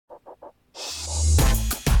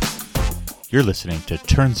You're listening to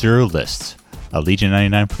Turn Zero Lists, a Legion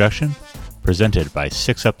 99 production presented by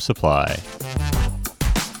 6UP Supply.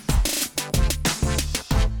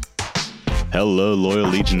 Hello, loyal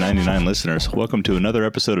Legion 99 listeners. Welcome to another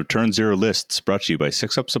episode of Turn Zero Lists, brought to you by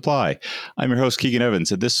 6UP Supply. I'm your host, Keegan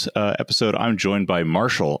Evans. In this episode, I'm joined by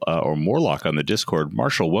Marshall, or Morlock on the Discord.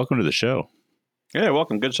 Marshall, welcome to the show. Yeah,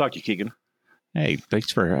 welcome. Good to talk to you, Keegan. Hey,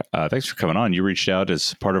 thanks for coming on. You reached out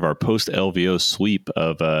as part of our post LVO sweep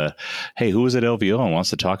of, hey, who was at LVO and wants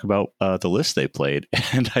to talk about the list they played?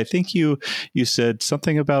 And I think you said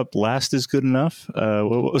something about Blast is good enough.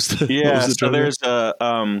 What was the so there's a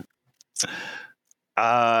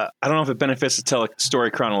I don't know if it benefits to tell a story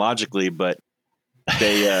chronologically, but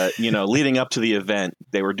they leading up to the event,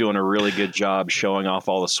 they were doing a really good job showing off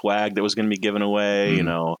all the swag that was going to be given away.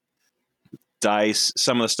 Dice,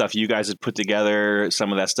 some of the stuff you guys had put together,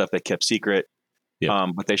 some of that stuff they kept secret. Yep.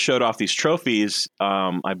 But they showed off these trophies.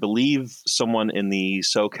 I believe someone in the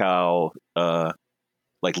SoCal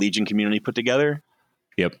Legion community put together.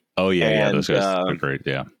 Yep. Oh yeah, those guys are great.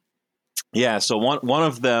 Yeah. Yeah. So one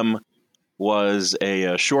of them was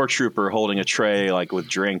a shore trooper holding a tray with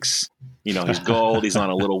drinks. He's gold. He's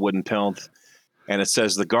on a little wooden plinth, and it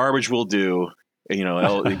says "The garbage will do."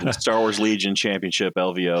 Star Wars Legion Championship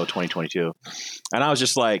LVO 2022. And I was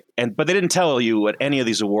just like, but they didn't tell you what any of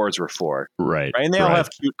these awards were for. Right. And they all have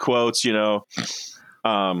cute quotes,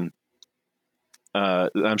 I'm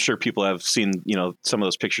sure people have seen, some of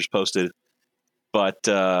those pictures posted, but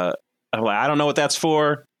I'm like, I don't know what that's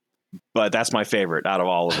for, but that's my favorite out of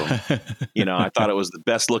all of them. I thought it was the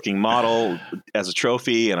best looking model as a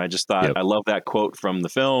trophy. And I just thought, I love that quote from the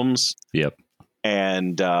films. Yep.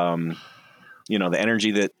 And, the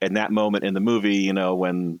energy that in that moment in the movie,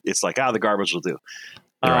 when it's like, the garbage will do.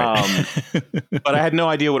 Right. But I had no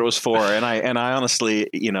idea what it was for. And I honestly,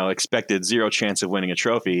 expected zero chance of winning a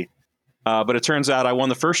trophy. But it turns out I won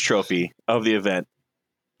the first trophy of the event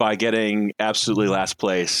by getting absolutely last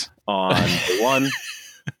place on day one.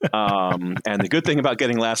 And the good thing about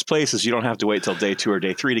getting last place is you don't have to wait till day 2 or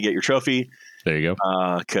day 3 to get your trophy. There you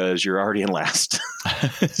go. Because you're already in last.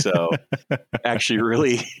 So actually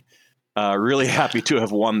really happy to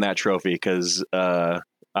have won that trophy because I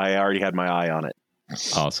already had my eye on it.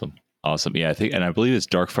 Awesome. Yeah, I think, and I believe it's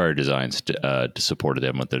Darkfire Designs supported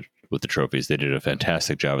them with the trophies. They did a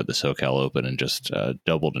fantastic job at the SoCal Open and just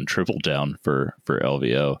doubled and tripled down for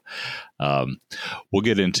LVO. We'll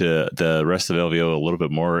get into the rest of LVO a little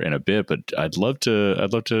bit more in a bit, but I'd love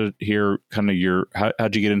to hear kind of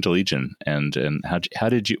how'd you get into Legion and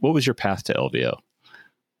what was your path to LVO?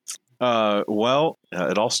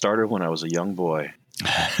 It all started when I was a young boy.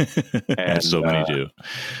 And so many do.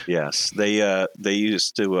 Yes. They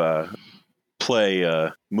used to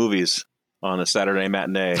play movies on a Saturday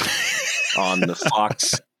matinee on the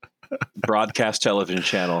Fox broadcast television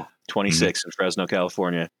channel 26 in Fresno,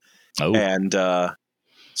 California. Oh. And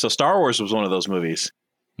so Star Wars was one of those movies.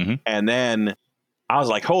 Mm-hmm. And then I was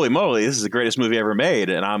like, holy moly, this is the greatest movie ever made.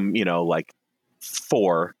 And I'm,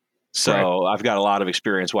 4. So I've got a lot of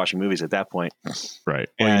experience watching movies at that point. Right.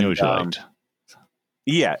 Well, you know what you liked.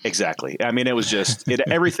 Yeah, exactly. I mean, it was just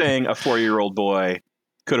everything a 4-year-old boy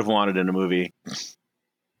could have wanted in a movie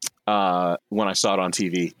when I saw it on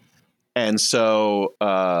TV. And so,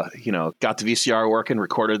 got the VCR working,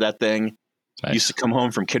 recorded that thing. Nice. Used to come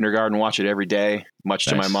home from kindergarten, watch it every day, much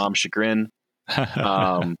to my mom's chagrin.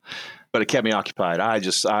 But it kept me occupied.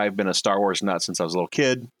 I've been a Star Wars nut since I was a little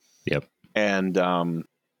kid. Yep. And,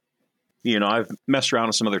 I've messed around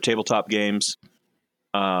with some other tabletop games.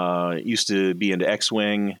 Used to be into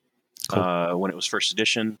X-Wing when it was first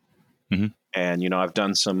edition. Mm-hmm. And, I've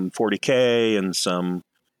done some 40K and some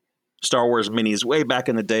Star Wars minis way back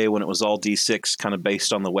in the day when it was all D6 kind of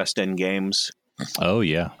based on the West End games. Oh,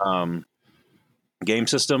 yeah. Game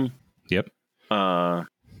system. Yep. But,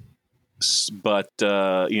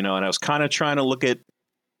 and I was kind of trying to look at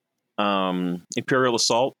Imperial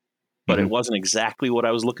Assault. But it wasn't exactly what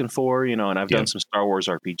I was looking for, and I've done some Star Wars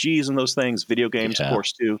RPGs and those things, video games, of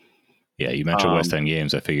course, too. Yeah, you mentioned West End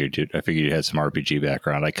games. I figured you had some RPG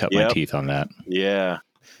background. I cut my teeth on that. Yeah.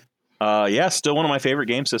 Still one of my favorite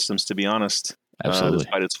game systems, to be honest. Absolutely.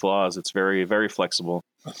 Despite its flaws, it's very, very flexible.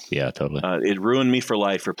 Yeah, totally. It ruined me for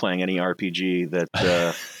life for playing any RPG that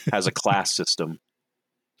has a class system.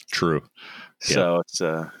 True. So it's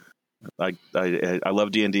I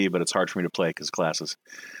love D&D, but it's hard for me to play because classes.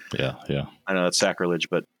 Yeah. I know that's sacrilege,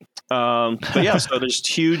 but yeah. So there's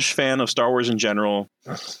huge fan of Star Wars in general,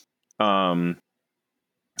 and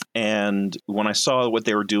when I saw what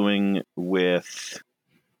they were doing with,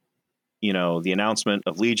 the announcement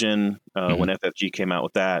of Legion when FFG came out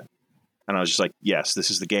with that, And I was just like, yes,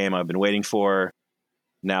 this is the game I've been waiting for.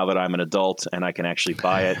 Now that I'm an adult and I can actually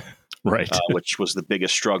buy it, Right. Which was the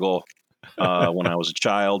biggest struggle when I was a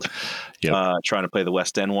child, trying to play the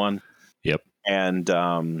West End one. Yep. And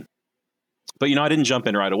but I didn't jump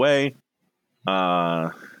in right away.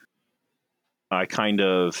 I kind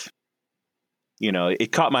of,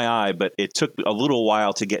 it caught my eye, but it took a little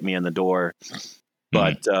while to get me in the door.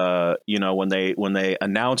 But when they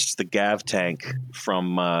announced the Gav tank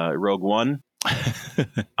from Rogue One,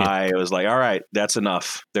 I was like, all right, that's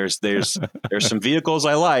enough. There's some vehicles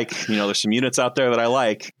I like. There's some units out there that I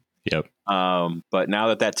like. Yep. But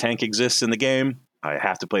now that tank exists in the game, I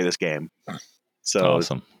have to play this game. So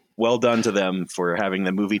awesome. Well done to them for having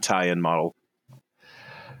the movie tie-in model.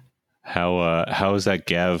 How has that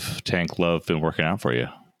Gav tank love been working out for you?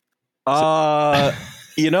 I'll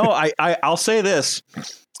say this.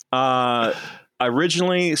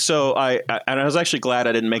 Originally, I was actually glad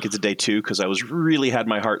I didn't make it to day 2 because I was really had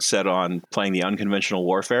my heart set on playing the unconventional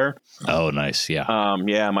warfare. Oh, nice. Yeah.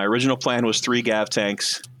 My original plan was 3 Gav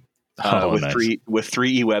tanks with nice. with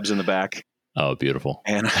 3 E-Webs in the back. Oh, beautiful.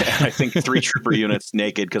 And I think 3 trooper units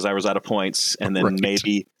naked because I was out of points, and then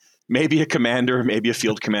maybe a commander, maybe a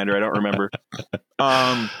field commander. I don't remember.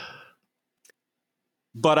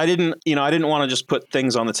 But I didn't want to just put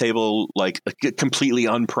things on the table like completely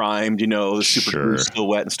unprimed, the super still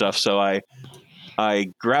wet and stuff. So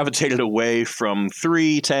I gravitated away from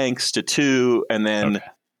 3 tanks to 2, and then,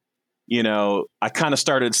 I kind of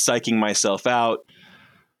started psyching myself out,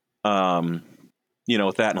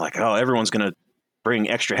 with that, and like, oh, everyone's going to bring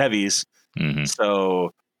extra heavies. Mm-hmm.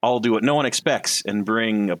 So I'll do what no one expects and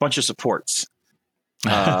bring a bunch of supports.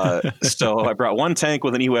 So I brought 1 tank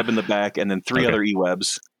with an E-Web in the back and then 3 other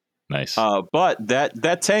E-Webs. Nice. But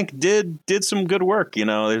that tank did some good work.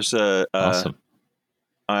 There's awesome.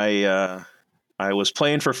 I was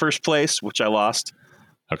playing for first place, which I lost.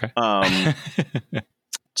 Okay. I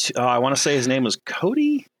want to say his name was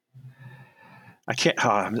Cody. I can't.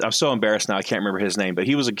 I'm so embarrassed now. I can't remember his name, but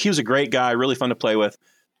he was a great guy, really fun to play with.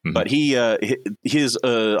 Mm-hmm. But his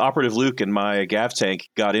operative Luke and my Gav tank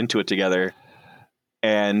got into it together.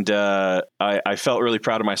 And I felt really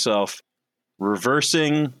proud of myself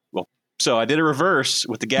reversing. Well, so I did a reverse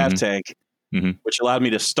with the Gav tank, which allowed me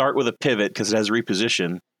to start with a pivot because it has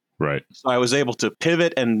reposition. Right. So I was able to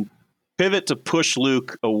pivot to push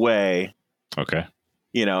Luke away. Okay.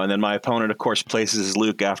 And then my opponent, of course, places his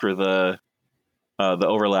Luke after the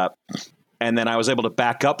overlap. And then I was able to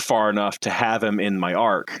back up far enough to have him in my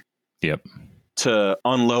arc. Yep. To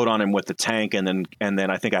unload on him with the tank, and then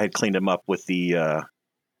I think I had cleaned him up with the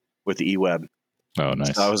E-Web. Oh,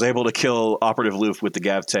 nice! So I was able to kill Operative Luke with the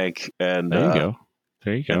Gav tank, and there you go.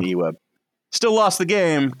 And the E-Web. Still lost the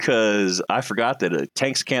game because I forgot that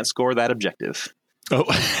tanks can't score that objective. Oh,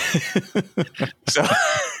 so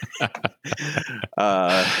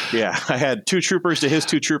I had 2 troopers to his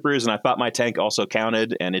 2 troopers, and I thought my tank also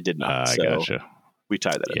counted, and it did not. I gotcha. We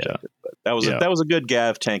tied that objective. But that was a good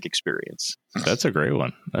Gav tank experience. That's a great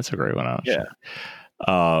one. Actually. Yeah.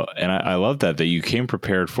 And I love that you came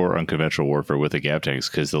prepared for unconventional warfare with the Gav tanks,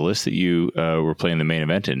 because the list that you were playing the main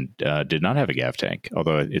event in did not have a Gav tank.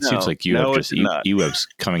 Although it seems like you have just E-Webs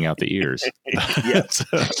coming out the ears. Yes.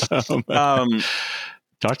 Talk to me.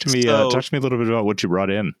 Talk to me a little bit about what you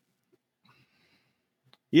brought in.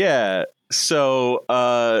 Yeah. So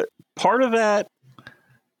part of that.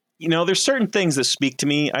 There's certain things that speak to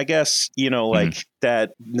me, I guess, like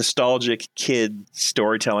that nostalgic kid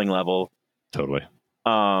storytelling level. Totally.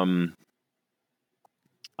 I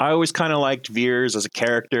always kind of liked Veers as a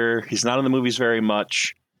character. He's not in the movies very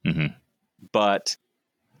much, but,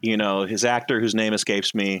 his actor, whose name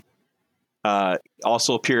escapes me,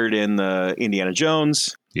 also appeared in the Indiana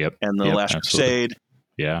Jones and the Last Crusade.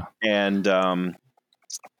 Yeah. And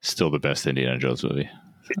still the best Indiana Jones movie.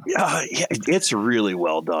 Yeah, it's really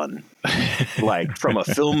well done. Like from a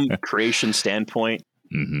film creation standpoint,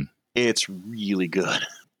 it's really good.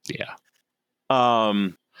 Yeah.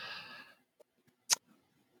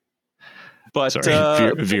 But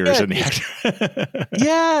sorry, Veers in the actor.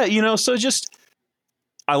 Yeah, so just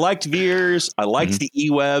I liked Veers. I liked the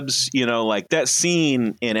E-Webs. Like that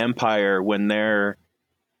scene in Empire when they're,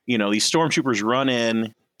 these stormtroopers run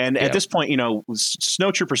in. And at this point,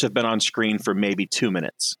 snowtroopers have been on screen for maybe 2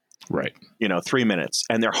 minutes, right? 3 minutes,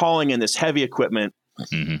 and they're hauling in this heavy equipment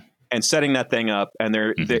and setting that thing up, and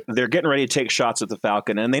they're getting ready to take shots at the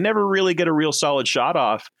Falcon, and they never really get a real solid shot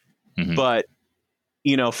off. But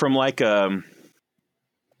from like from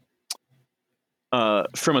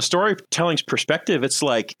a storytelling perspective, it's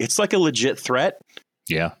like a legit threat.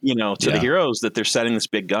 Yeah, to the heroes that they're setting this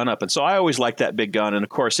big gun up, and so I always liked that big gun, and of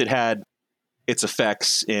course it had its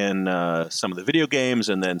effects in some of the video games,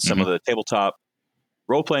 and then some of the tabletop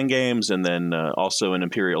role playing games, and then also in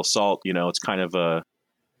Imperial Assault. It's kind of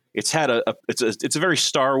it's a very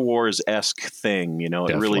Star Wars-esque thing.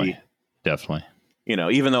 It really definitely.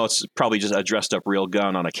 Even though it's probably just a dressed up real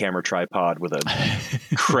gun on a camera tripod with a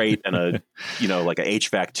crate and a, like a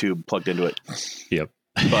HVAC tube plugged into it. Yep.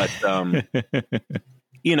 But,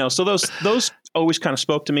 so those always kind of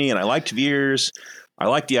spoke to me, and I liked Veers. I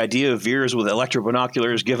liked the idea of Veers with electro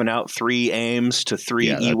binoculars giving out 3 aims to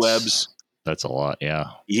 3 E-webs. That's a lot. Yeah.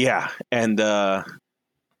 Yeah. And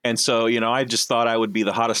so, I just thought I would be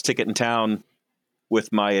the hottest ticket in town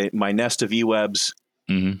with my nest of E-webs.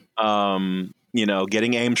 Mm-hmm.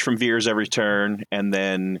 Getting aims from Veers every turn, and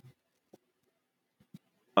then,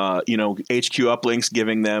 HQ uplinks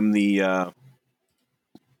giving them the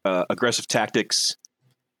aggressive tactics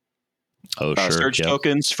surge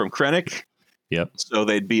tokens from Krennic. Yep. So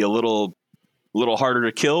they'd be a little harder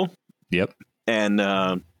to kill. Yep. And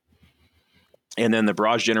then the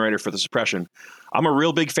barrage generator for the suppression. I'm a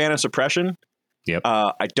real big fan of suppression. Yep.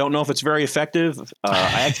 I don't know if it's very effective.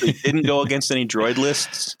 I actually didn't go against any droid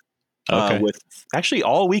lists. With actually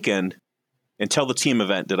all weekend until the team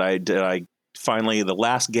event did I finally, the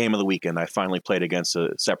last game of the weekend, I finally played against a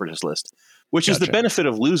separatist list, which is the benefit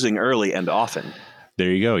of losing early and often. There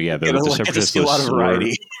you go. Yeah, the separatist lists a lot of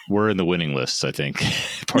variety. We're in the winning lists, I think,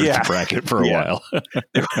 part of the bracket for a while.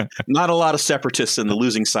 There were not a lot of separatists in the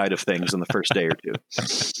losing side of things in the first day or two.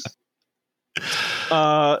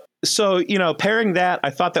 So pairing that, I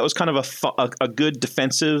thought that was kind of a good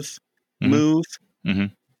defensive move. Mm-hmm.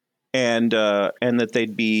 And that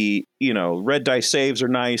they'd be, red dice saves are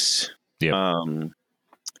nice. Yep.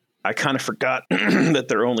 I kind of forgot that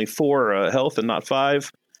they're only 4 health and not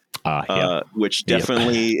 5, which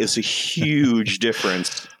definitely is a huge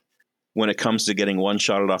difference when it comes to getting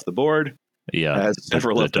one-shotted off the board. Yeah, as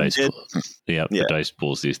several of them did. The dice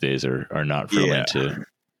pools these days are not friendly to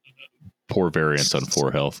poor variance on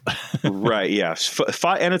 4 health. Right. Yeah.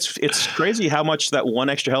 And it's crazy how much that 1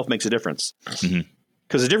 extra health makes a difference. Mm-hmm.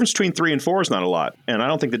 Because the difference between 3 and 4 is not a lot. And I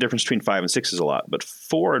don't think the difference between 5 and 6 is a lot. But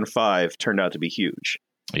 4 and 5 turned out to be huge.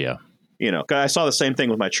 Yeah. I saw the same thing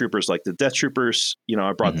with my troopers, like the Death Troopers.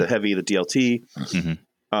 I brought the heavy, the DLT. Mm-hmm.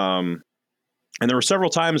 And there were several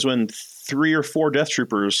times when 3 or 4 Death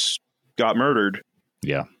Troopers got murdered.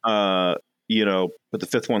 Yeah. But the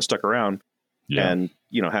 5th one stuck around and,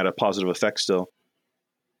 had a positive effect still.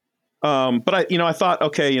 But I thought,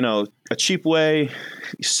 okay, a cheap way,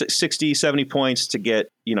 60, 70 points to get,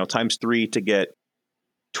 times 3 to get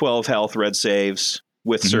 12 health red saves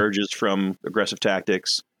with surges from aggressive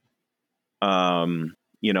tactics.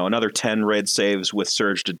 Another 10 red saves with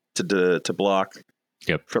surge to block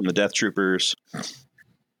from the Death Troopers.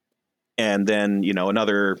 And then,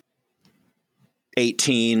 another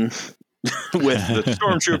 18 with the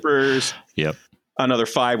Stormtroopers. Yep. Another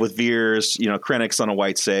 5 with Veers. Krennic's on a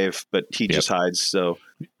white save, but he just hides. So,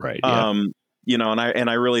 right. Yeah. And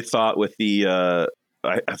I really thought with the,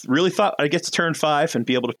 I really thought I'd get to turn 5 and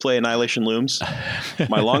be able to play Annihilation Looms.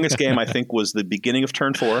 My longest game, I think, was the beginning of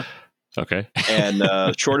turn 4. Okay. And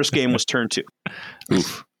shortest game was turn 2.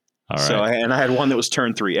 Oof. All right. So, I had one that was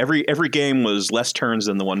turn 3. Every game was less turns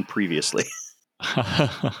than the one previously.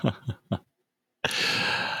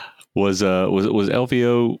 Was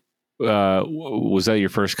LVO? Was that your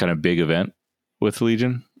first kind of big event with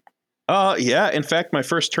Legion? Yeah. In fact, my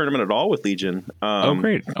first tournament at all with Legion. Oh,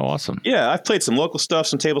 great. Oh, awesome. Yeah. I've played some local stuff,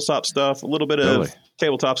 some tabletop stuff, a little bit of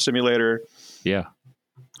tabletop simulator. Yeah.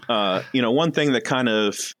 One thing that kind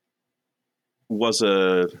of was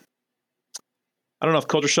I don't know if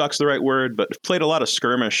culture shock's the right word, but played a lot of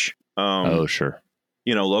skirmish. Sure.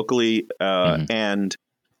 Locally. And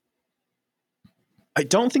I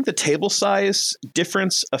don't think the table size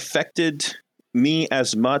difference affected me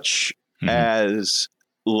as much as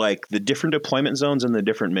like the different deployment zones and the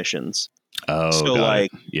different missions. Oh, so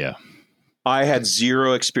yeah. I had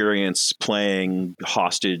 0 experience playing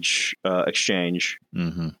hostage exchange,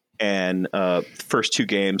 and first 2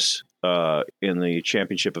 games in the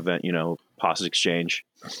championship event, hostage exchange,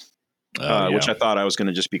 which I thought I was going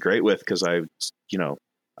to just be great with because I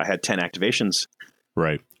had 10 activations.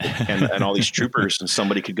 Right. and all these troopers, and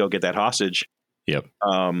somebody could go get that hostage. Yep.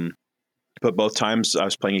 But both times I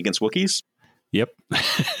was playing against Wookiees. Yep.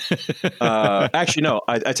 Actually, no,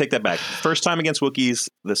 I take that back. First time against Wookiees,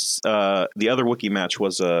 the other Wookiee match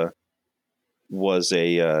was a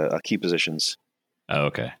key positions. Oh,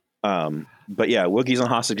 okay. But yeah, Wookiees on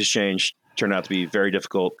hostage exchange turned out to be very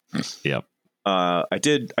difficult. Yep. I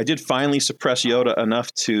did finally suppress Yoda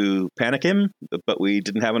enough to panic him, but we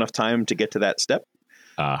didn't have enough time to get to that step.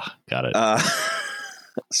 Got it.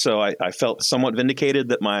 So I felt somewhat vindicated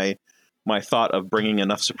that my thought of bringing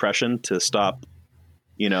enough suppression to stop,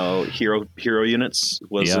 hero units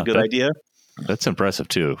was a good idea. That's impressive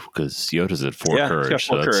too, because Yoda's at 4 courage. He's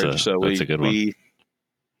got 4 courage, so that's a good one.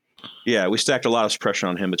 We stacked a lot of suppression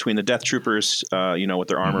on him between the Death Troopers, with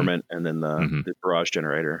their armament, and then the barrage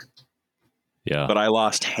generator. Yeah, but I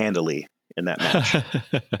lost handily in that match,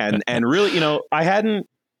 and really,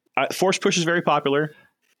 force push is very popular.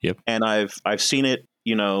 Yep, and I've seen it,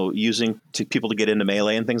 using people to get into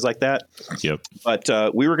melee and things like that. Yep.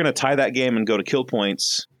 But we were going to tie that game and go to kill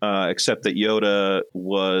points, except that Yoda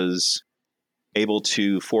was able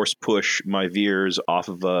to force push my Veers off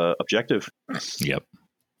of objective. Yep.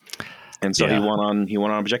 And so he won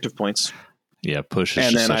on objective points. Yeah, push.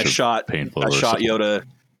 And then I shot Yoda,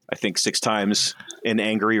 I think 6 times in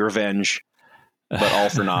angry revenge, but all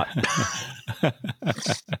for naught.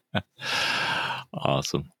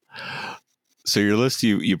 Awesome. So your list,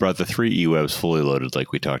 you brought the 3 E-Webs fully loaded,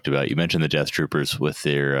 like we talked about. You mentioned the Death Troopers with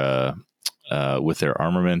their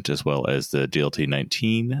armament, as well as the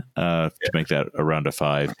DLT-19 to make that a round of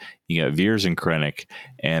 5. You got Veers and Krennic,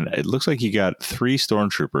 and it looks like you got 3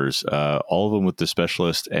 Stormtroopers, all of them with the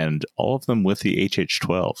Specialist, and all of them with the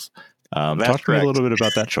HH-12. Talk to me a little bit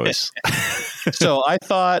about that choice. So I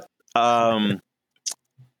thought,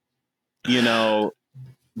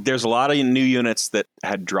 there's a lot of new units that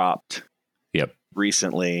had dropped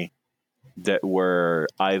recently that were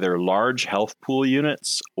either large health pool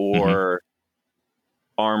units or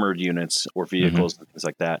armored units or vehicles and things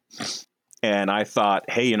like that. And I thought,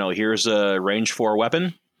 hey, here's a range 4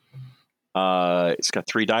 weapon. It's got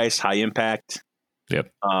 3 dice, high impact.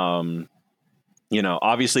 Yep. Obviously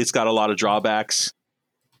it's got a lot of drawbacks.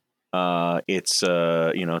 It's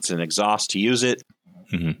an exhaust to use it.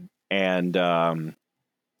 And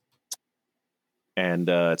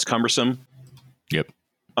it's cumbersome. Yep.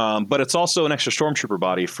 But it's also an extra Stormtrooper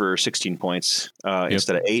body for 16 points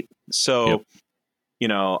instead of 8. So,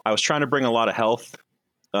 I was trying to bring a lot of health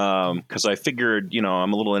because I figured,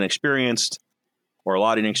 I'm a little inexperienced or a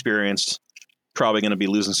lot inexperienced, probably going to be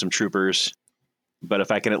losing some troopers. But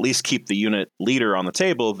if I can at least keep the unit leader on the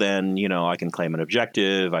table, then, I can claim an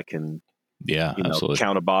objective. I can,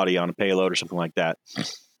 count a body on a payload or something like that.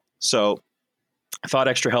 So I thought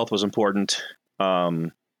extra health was important.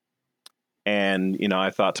 And, I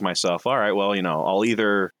thought to myself, all right, well, I'll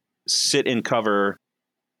either sit in cover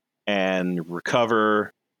and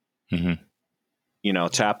recover,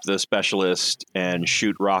 tap the Specialist and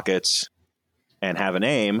shoot rockets and have an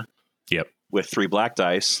aim with 3 black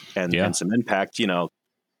dice and some impact,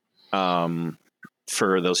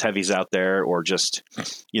 for those heavies out there, or just,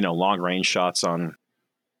 long range shots on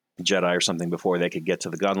Jedi or something before they could get to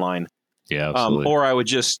the gun line. Yeah, absolutely. Or I would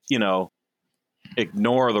just,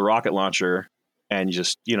 ignore the rocket launcher and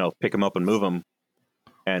just, pick them up and move them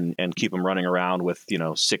and keep them running around with,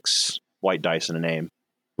 6 white dice and an aim.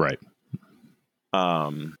 Right.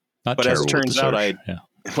 But as it turns out,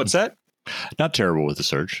 what's that? Not terrible with the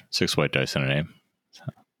Surge. 6 white dice and an aim.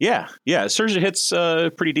 Yeah. Surge hits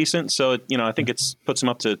pretty decent. So, I think it puts them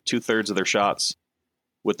up to 2/3 of their shots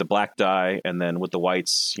with the black die. And then with the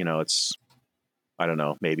whites, it's, I don't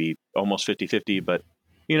know, maybe almost 50-50, but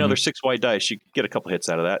there's 6 white dice. You get a couple hits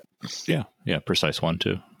out of that. Yeah. Precise one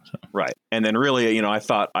too. So. Right. And then really, I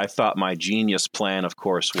thought my genius plan, of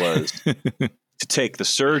course, was to take the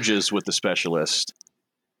Surges with the Specialist.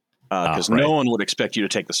 Because no one would expect you to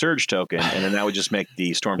take the Surge token, and then that would just make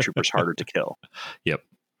the Stormtroopers harder to kill. Yep.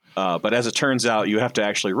 But as it turns out, you have to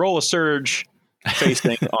actually roll a Surge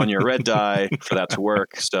facing on your red die for that to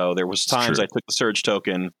work. So there was times I took the Surge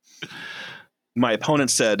token. My opponent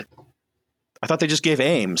said, I thought they just gave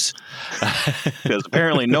aims, because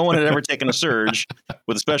apparently no one had ever taken a Surge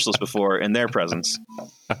with a Specialist before in their presence.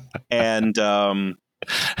 And then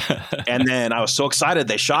I was so excited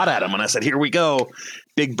they shot at him, and I said, here we go.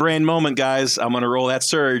 Big brain moment, guys. I'm going to roll that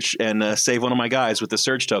Surge and save one of my guys with the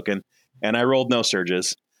Surge token. And I rolled no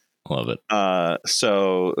Surges. Love it.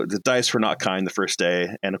 So the dice were not kind the first day.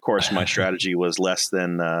 And of course, my strategy was less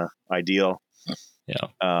than ideal. Yeah.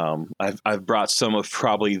 I've brought some of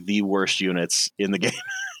probably the worst units in the game.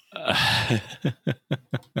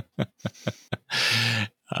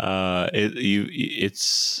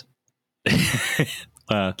 It's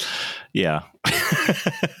yeah.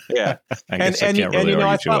 Yeah. I guess I can't really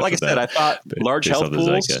argue too much with that. I thought large health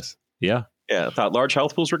pools. Yeah. I thought large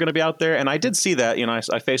health pools were going to be out there, and I did see that.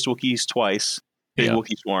 I faced Wookiees twice, big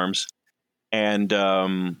Wookiee swarms, and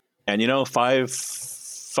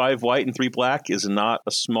 5 white and 3 black is not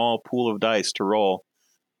a small pool of dice to roll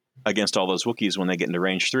against all those Wookiees when they get into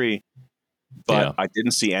range 3. but I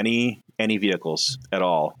didn't see any vehicles at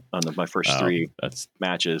all on my first three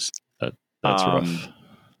matches. That's rough.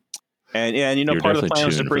 And part of the plan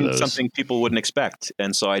was to bring something people wouldn't expect,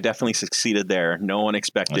 and so I definitely succeeded there. No one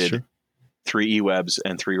expected 3 E-Webs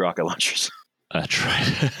and 3 rocket launchers. That's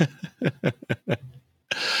right.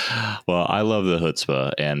 Well, I love the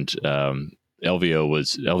chutzpah, and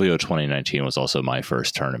LVO 2019 was also my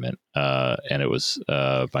first tournament, and it was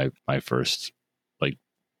my first like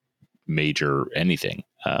major anything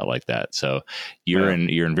like that. So you're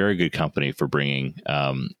in very good company for bringing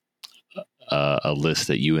a list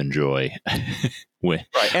that you enjoy when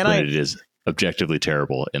it is objectively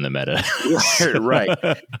terrible in the meta. Right.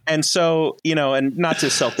 And so, and not to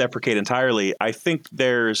self-deprecate entirely, I think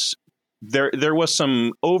there was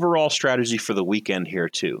some overall strategy for the weekend here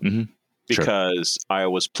too, because I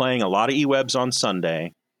was playing a lot of E-Webs on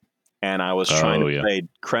Sunday, and I was trying to play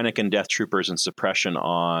Krennic and Death Troopers and Suppression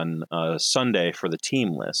on Sunday for the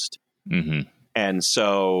team list. And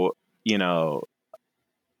so,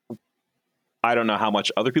 I don't know how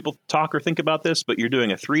much other people talk or think about this, but you're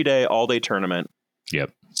doing a 3-day, all-day tournament.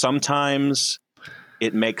 Yep. Sometimes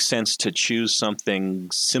it makes sense to choose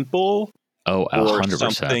something simple. Oh, 100%.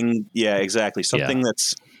 Something, yeah, exactly. Something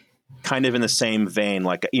that's kind of in the same vein.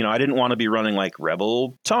 Like, I didn't want to be running like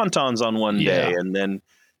Rebel Tauntauns on one day, and then,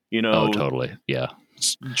 totally. Yeah.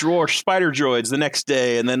 Spider Droids the next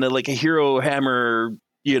day, and then like a Hero Hammer,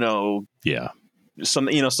 Yeah. so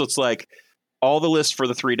it's like, all the lists for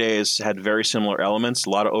the 3 days had very similar elements,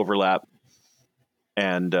 a lot of overlap.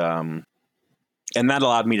 And that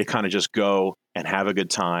allowed me to kind of just go and have a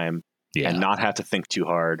good time and not have to think too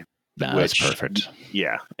hard. That's perfect.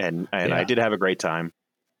 Yeah. And I did have a great time.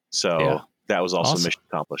 So that was also mission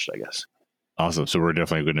accomplished, I guess. Awesome. So we're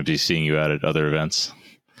definitely going to be seeing you out at other events.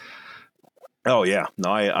 Oh yeah.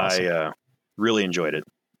 No, I really enjoyed it.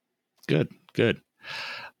 Good.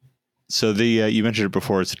 So you mentioned it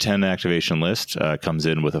before. It's a 10 activation list. Comes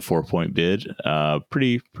in with a 4-point bid.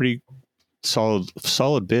 Pretty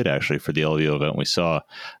solid bid actually for the LVO event we saw.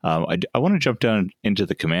 I want to jump down into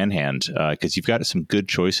the command hand because you've got some good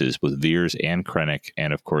choices with Veers and Krennic,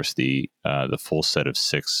 and of course the full set of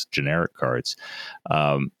 6 generic cards.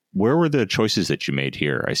 Where were the choices that you made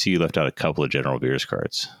here? I see you left out a couple of General Veers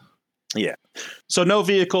cards. Yeah. So no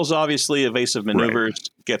vehicles, obviously. Evasive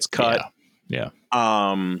maneuvers gets cut. Yeah.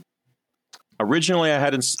 Originally, I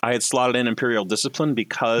had slotted in Imperial Discipline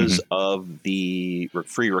because of the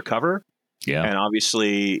free recover. Yeah. And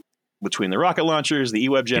obviously, between the rocket launchers, the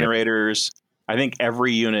E-Web generators, I think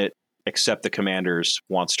every unit except the commanders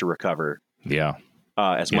wants to recover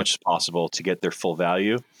as much as possible to get their full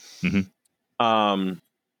value.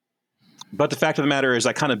 But the fact of the matter is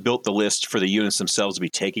I kind of built the list for the units themselves to be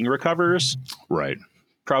taking recovers. Right.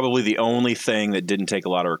 Probably the only thing that didn't take a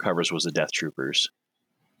lot of recovers was the Death Troopers.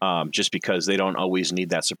 Just because they don't always need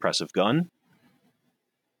that suppressive gun.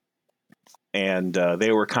 And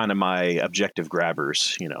they were kind of my objective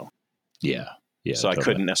grabbers, Yeah. So totally. I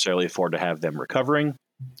couldn't necessarily afford to have them recovering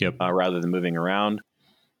rather than moving around.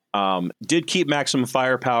 Did keep maximum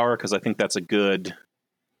firepower because I think that's a good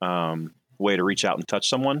way to reach out and touch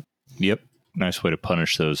someone. Yep. Nice way to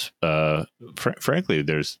punish those. Frankly,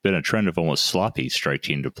 there's been a trend of almost sloppy strike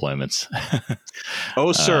team deployments.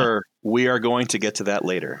 Sir, we are going to get to that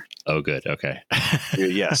later. Oh, good. Okay.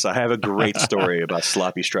 Yes, I have a great story about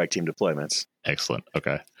sloppy strike team deployments. Excellent.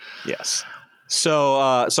 Okay. Yes. So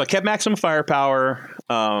I kept maximum firepower,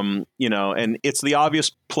 and it's the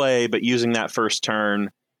obvious play, but using that first turn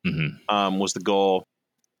was the goal.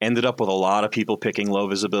 Ended up with a lot of people picking low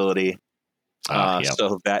visibility.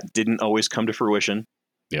 So that didn't always come to fruition.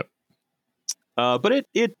 Yep. But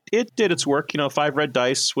it did its work. 5 red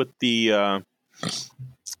dice with the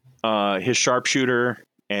his sharpshooter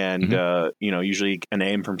and usually an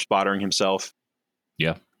aim from spottering himself.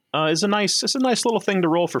 Yeah. It's a nice little thing to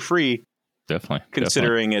roll for free. Definitely.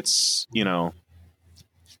 Considering it's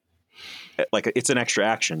like it's an extra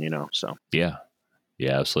action. So yeah,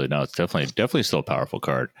 absolutely. No, it's definitely still a powerful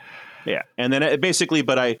card. Yeah, and then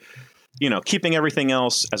keeping everything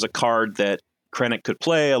else as a card that Krennic could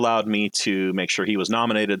play allowed me to make sure he was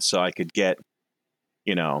nominated so I could get,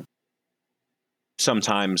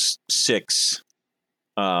 sometimes 6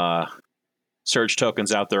 surge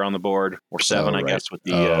tokens out there on the board, or 7, I guess, with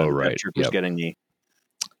the Death Troopers getting the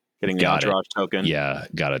entourage token. Yeah,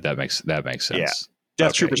 got it. That makes sense. Yeah.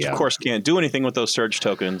 Death Troopers, of course, can't do anything with those surge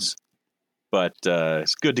tokens, but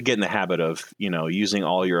it's good to get in the habit of, using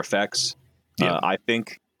all your effects. I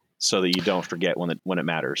think so that you don't forget when it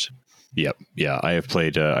matters. Yep. Yeah. I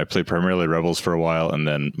played primarily Rebels for a while, and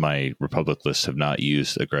then my Republic lists have not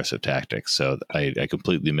used aggressive tactics. So I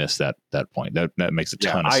completely missed that point. That makes a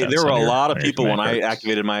ton of sense. There were a lot of people when I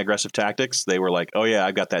activated my aggressive tactics, they were like, oh yeah,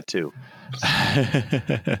 I've got that too.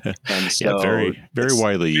 And so very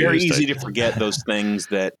widely used. Very easy to forget those things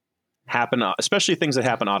that happen, especially things that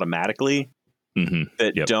happen automatically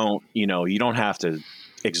that don't, you don't have to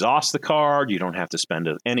exhaust the card. You don't have to spend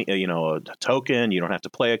a token. You don't have to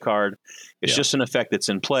play a card. It's just an effect that's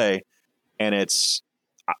in play. And it's,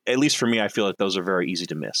 at least for me, I feel like those are very easy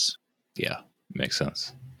to miss. Yeah, makes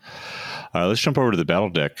sense. Let's jump over to the battle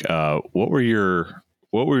deck. What were your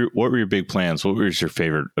big plans? What was your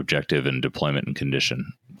favorite objective and deployment and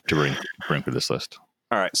condition to bring for this list?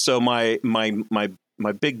 All right. So my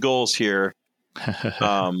big goals here,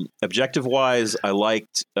 objective wise, I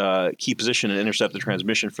liked key position and intercept the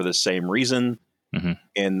transmission for the same reason,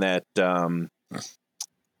 in that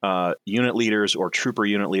unit leaders or trooper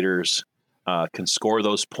unit leaders can score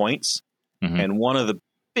those points. And one of the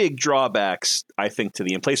big drawbacks, I think, to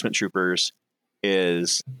the emplacement troopers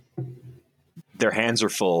is their hands are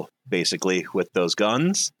full, basically, with those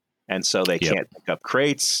guns, and so they can't pick up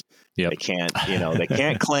crates. They can't, they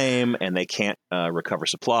can't claim, and they can't recover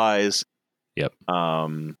supplies. There's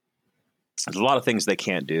a lot of things they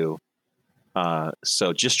can't do.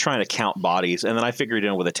 So just trying to count bodies, and then I figured,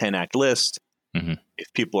 with a 10-act list,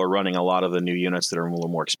 if people are running a lot of the new units that are a little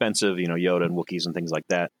more expensive, Yoda and Wookiees and things like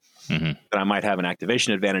that, then I might have an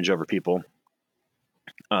activation advantage over people.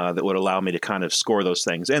 That would allow me to kind of score those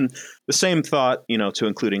things. And the same thought, to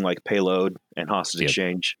including like payload and hostage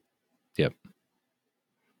exchange. Yep.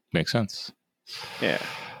 Makes sense. Yeah.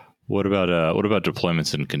 What about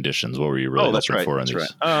deployments and conditions? What were you really looking for on these? Right.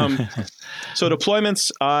 So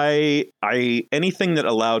deployments, I anything that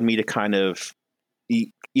allowed me to kind of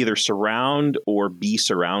either surround or be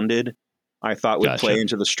surrounded, I thought would play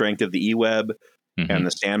into the strength of the E-Web and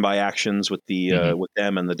the standby actions with the with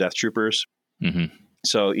them and the Death Troopers.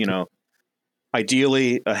 So,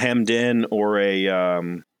 ideally a hemmed in or a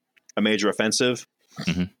major offensive.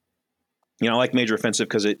 I like major offensive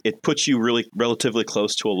because it puts you relatively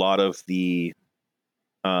close to a lot of the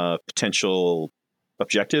potential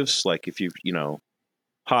objectives. Like if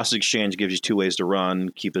hostage exchange gives you 2 ways to run,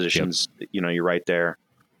 key positions, you're right there.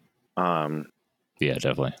 Yeah,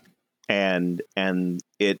 definitely. And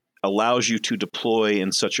it allows you to deploy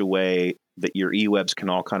in such a way that your E-Webs can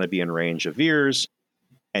all kind of be in range of Veers.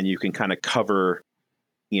 And you can kind of cover,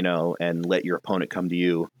 and let your opponent come to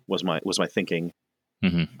you was my thinking.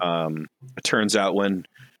 It turns out when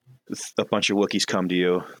a bunch of Wookiees come to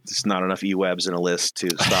you, there's not enough E-Webs in a list to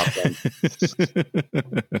stop them.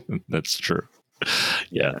 That's true.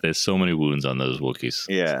 Yeah, there's so many wounds on those Wookiees.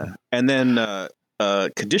 Yeah. And then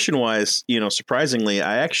condition wise, surprisingly,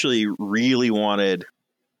 I actually really wanted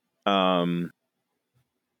rapid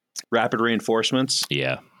reinforcements.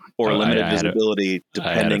 Yeah. Or limited visibility,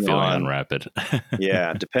 depending on rapid.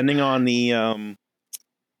 Depending on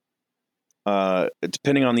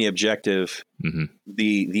the objective,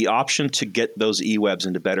 the option to get those E-Webs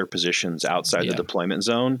into better positions outside the deployment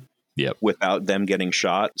zone, without them getting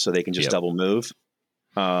shot, so they can just double move.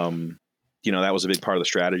 That was a big part of the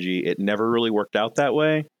strategy. It never really worked out that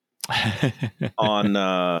way on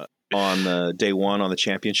day one on the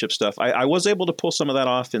championship stuff. I was able to pull some of that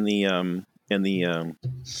off in the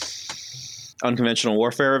unconventional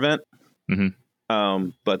warfare event.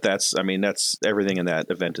 But that's everything in that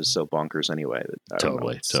event is so bonkers anyway. That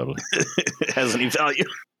totally. It has any value.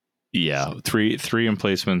 Yeah. Three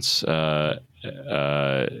emplacements, rapid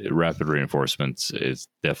reinforcements is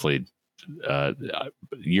definitely,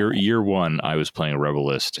 year one, I was playing a Rebel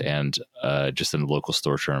list and just in a local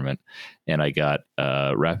store tournament, and I got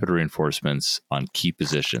rapid reinforcements on key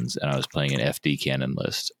positions, and I was playing an FD cannon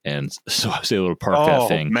list, and so I was able to park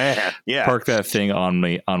that thing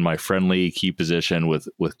on my friendly key position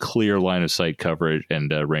with clear line of sight coverage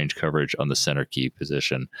and range coverage on the center key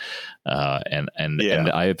position, and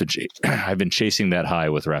I've been chasing that high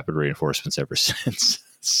with rapid reinforcements ever since.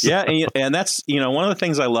 So. Yeah, and that's one of the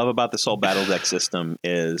things I love about this whole battle deck system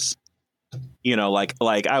is, like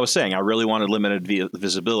I was saying, I really wanted limited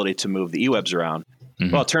visibility to move the E-Webs around.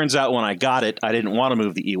 Well, it turns out when I got it, I didn't want to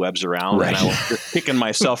move the E-Webs around, and I was just kicking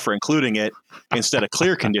myself for including it instead of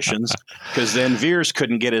clear conditions, because then Veers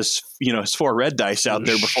couldn't get his 4 red dice out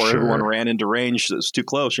there before everyone ran into range that was too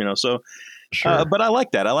close. So, but I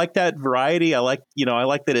like that. I like that variety. I like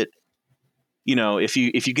that it. If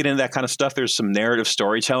you get into that kind of stuff, there's some narrative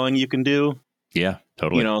storytelling you can do Yeah,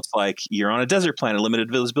 totally. It's like you're on a desert planet, limited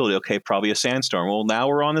visibility. Okay, probably a sandstorm. Well, now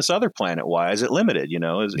we're on this other planet. Why is it limited?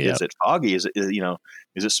 Is it foggy? Is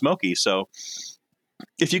it smoky? So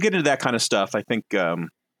if you get into that kind of stuff, I think the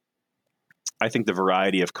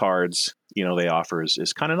variety of cards they offer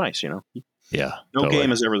is kind of nice. Yeah, no totally.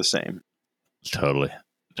 game is ever the same. Totally.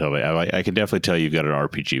 I can definitely tell you've got an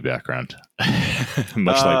RPG background,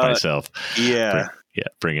 much like myself. Yeah.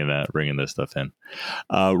 Bringing this stuff in.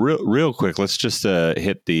 Real quick, let's just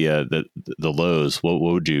hit the lows. What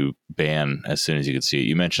would you ban as soon as you could see it?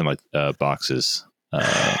 You mentioned like boxes.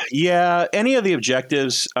 Yeah, any of the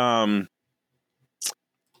objectives,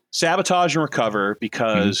 sabotage and recover,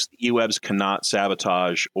 because E-webs cannot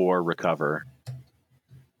sabotage or recover.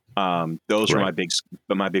 Those are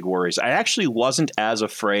my big worries. I actually wasn't as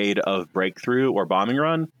afraid of breakthrough or bombing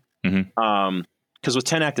run. Because with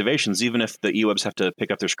 10 activations, even if the E-webs have to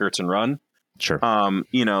pick up their skirts and run, sure.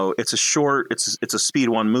 It's a speed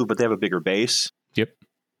 1 move, but they have a bigger base. Yep.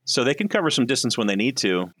 So they can cover some distance when they need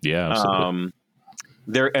to. Yeah, absolutely.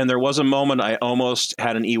 There was a moment I almost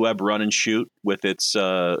had an E-web run and shoot with its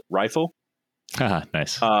rifle.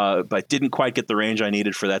 Nice. But didn't quite get the range I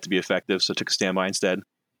needed for that to be effective, so took a standby instead.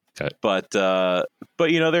 Okay. But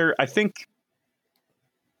I think,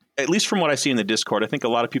 at least from what I see in the Discord, I think a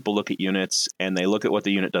lot of people look at units and they look at what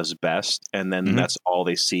the unit does best, and then that's all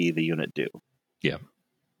they see the unit do. Yeah.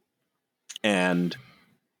 And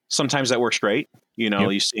sometimes that works great.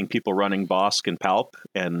 You're seeing people running Bosk and Palp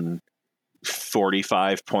and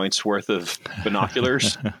 45 points worth of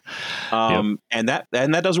binoculars. And that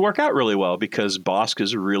does work out really well, because Bosk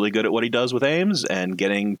is really good at what he does with aims, and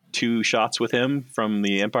getting 2 shots with him from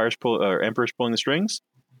the Emperor's pulling the strings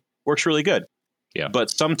works really good. Yeah.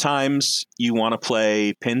 But sometimes you want to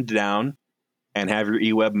play pinned down and have your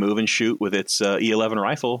E-web move and shoot with its E11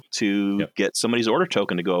 rifle to get somebody's order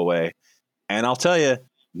token to go away. And I'll tell you,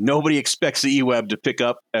 nobody expects the E-web to pick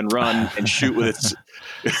up and run and shoot with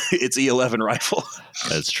its E11 rifle.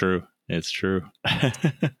 That's true. It's true. And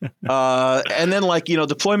then,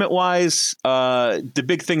 deployment wise, the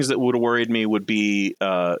big things that would have worried me would be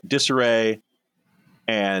disarray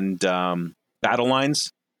and battle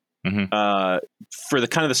lines. For the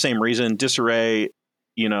kind of the same reason. Disarray,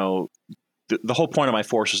 the whole point of my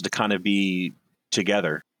force is to kind of be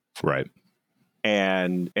together, right?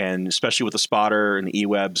 And especially with the spotter and the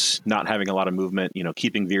E-webs not having a lot of movement,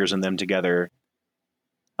 keeping Veers and them together,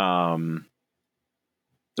 it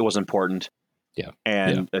was important. Yeah.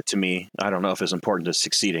 And to me, I don't know if it's important to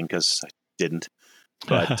succeeding, because I didn't.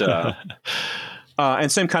 But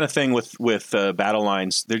and same kind of thing with battle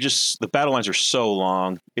lines. The battle lines are so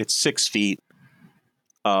long. It's 6 feet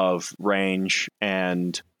of range,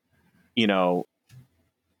 and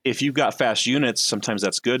if you've got fast units, sometimes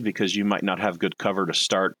that's good, because you might not have good cover to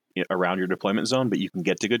start around your deployment zone, but you can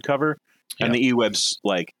get to good cover. And the E-webs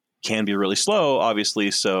can be really slow,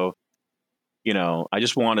 obviously. So I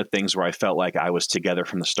just wanted things where I felt like I was together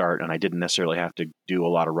from the start, and I didn't necessarily have to do a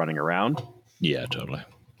lot of running around. Yeah, totally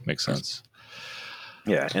makes sense.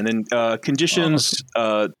 Yeah, and then conditions.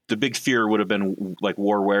 The big fear would have been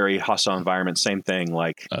war wary, hostile environment. Same thing.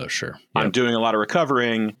 Oh, sure. Yep. I'm doing a lot of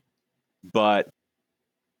recovering, but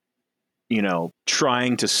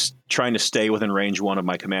trying to stay within range 1 of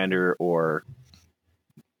my commander, or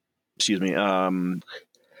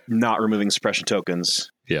not removing suppression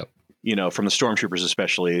tokens. Yep. From the stormtroopers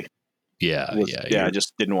especially. I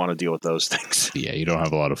just didn't want to deal with those things. Yeah, you don't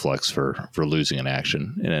have a lot of flex for losing an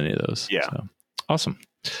action in any of those. Yeah. So. Awesome.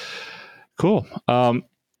 Cool.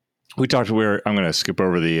 We talked. I'm going to skip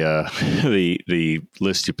over the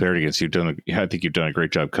list you paired against. I think you've done a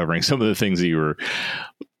great job covering some of the things that you were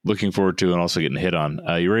looking forward to and also getting hit on.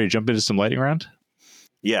 You ready to jump into some lightning round?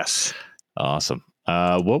 Yes. Awesome.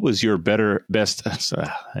 What was your best?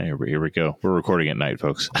 Here we go. We're recording at night,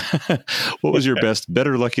 folks. What was your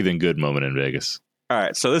better lucky than good moment in Vegas? All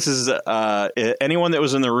right. So this is anyone that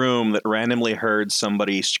was in the room that randomly heard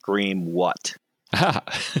somebody scream, "What?"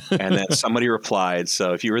 And then somebody replied.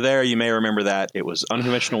 So if you were there, you may remember that. It was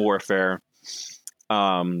unconventional warfare.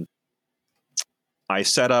 I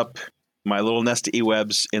set up my little nest of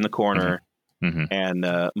E-webs in the corner, and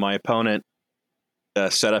my opponent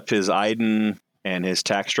set up his Iden and his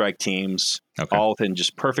tac strike teams, all within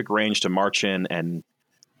just perfect range to march in and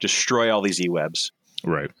destroy all these E-webs.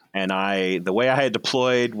 Right. And the way I had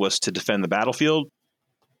deployed was to defend the battlefield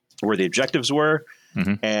where the objectives were.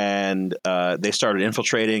 And they started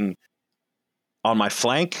infiltrating on my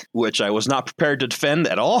flank, which I was not prepared to defend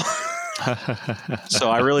at all. So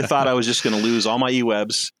I really thought I was just going to lose all my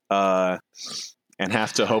E-webs and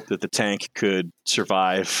have to hope that the tank could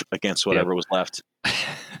survive against whatever was left.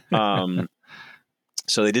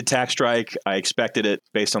 So they did tack strike. I expected it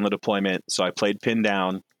based on the deployment. So I played pin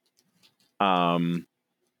down, and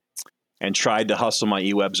tried to hustle my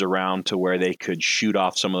E-webs around to where they could shoot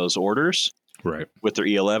off some of those orders Right. with their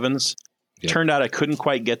E11s. Yep. Turned out I couldn't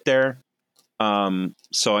quite get there.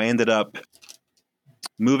 So I ended up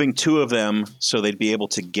moving 2 of them so they'd be able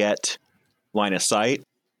to get line of sight,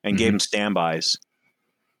 and gave them standbys.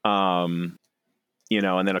 And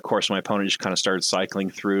then of course my opponent just kind of started cycling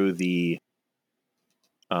through the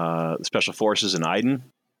special forces in Iden.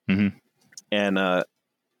 Mm-hmm. And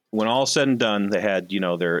when all said and done, they had,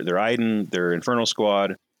 their Iden, their Infernal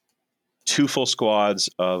Squad, 2 full squads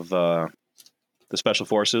of the special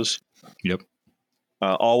forces. Yep.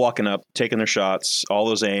 All walking up, taking their shots, all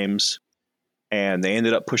those aims. And they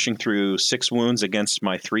ended up pushing through 6 wounds against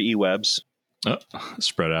my 3 E-webs.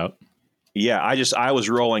 Spread out. Yeah, I was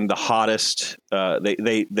rolling the hottest.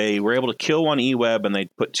 They were able to kill 1 E-web, and they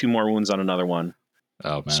put 2 more wounds on another one.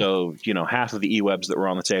 Oh, man. So, half of the E-webs that were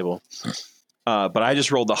on the table. But I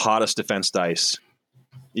just rolled the hottest defense dice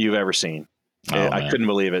you've ever seen. I couldn't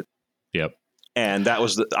believe it. Yep. And that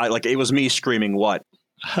was it was me screaming, "What?"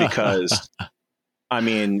 Because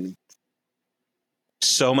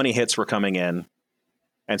so many hits were coming in,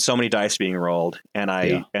 and so many dice being rolled, and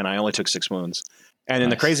I only took 6 wounds. And then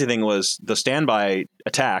the crazy thing was the standby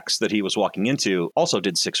attacks that he was walking into also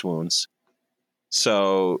did 6 wounds.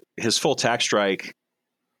 So his full tack strike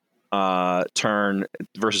turn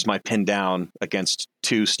versus my pin down against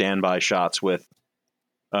 2 standby shots with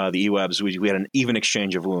the E-webs, we had an even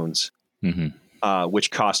exchange of wounds,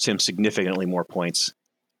 which cost him significantly more points.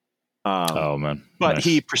 Oh, man. But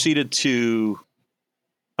he proceeded to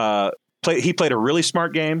he played a really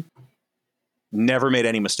smart game, never made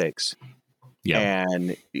any mistakes. Yeah.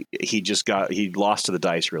 And he lost to the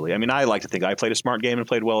dice, really. I like to think I played a smart game and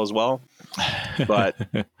played well as well. But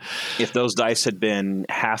if those dice had been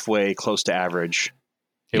halfway close to average,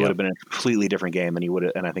 it would have been a completely different game,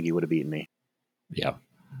 and I think he would have beaten me. Yeah.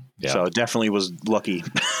 So it definitely was lucky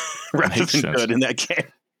rather than good in that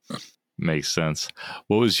game. Makes sense.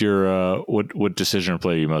 What was your what decision or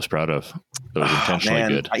play are you most proud of? That was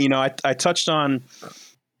intentionally good. I touched on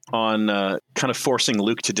kind of forcing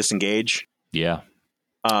Luke to disengage. Yeah.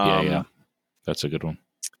 Yeah. That's a good one.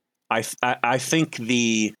 I think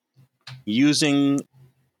the using,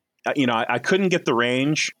 I couldn't get the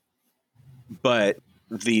range, but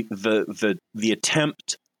the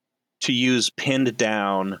attempt to use pinned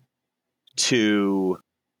down to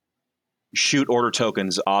shoot order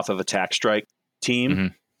tokens off of attack strike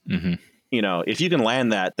team. If you can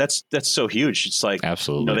land that, that's so huge. It's like,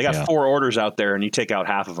 absolutely, they got 4 orders out there and you take out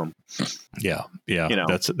half of them. Yeah.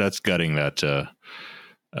 That's gutting that.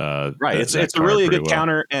 Right. It's a really good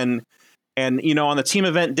counter. And on the team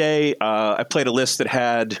event day, I played a list that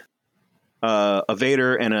had a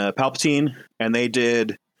Vader and a Palpatine, and they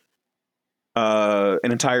did an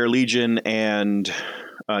entire Legion and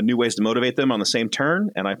new ways to motivate them on the same turn.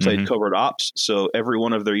 And I played Covert Ops, so every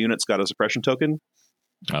one of their units got a suppression token.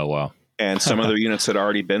 Oh, wow. And some of their units had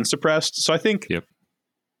already been suppressed. So I think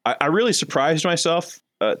I really surprised myself,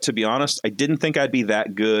 to be honest. I didn't think I'd be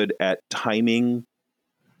that good at timing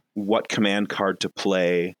what command card to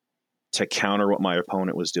play to counter what my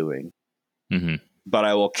opponent was doing. But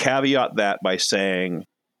I will caveat that by saying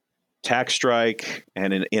tack strike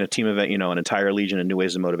and in a team event, an entire Legion and new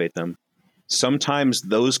ways to motivate them. Sometimes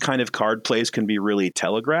those kind of card plays can be really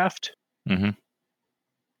telegraphed. But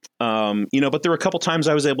there were a couple times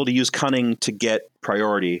I was able to use cunning to get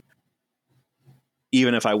priority,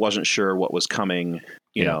 even if I wasn't sure what was coming,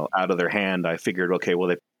 out of their hand. I figured, okay,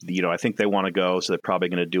 well, I think they want to go, so they're probably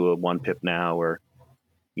going to do a 1 pip now, or,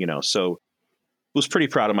 so was pretty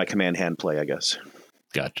proud of my command hand play, I guess.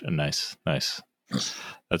 Gotcha. Nice.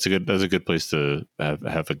 That's a good place to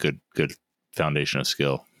have a good foundation of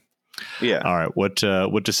skill. Yeah. All right.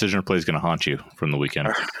 What decision or play is going to haunt you from the weekend?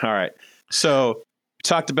 All right. So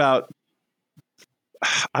talked about,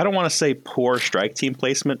 I don't want to say poor strike team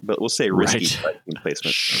placement, but we'll say risky strike team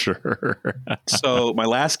placement. Sure. So my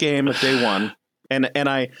last game of day 1, and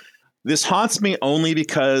this haunts me only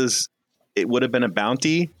because it would have been a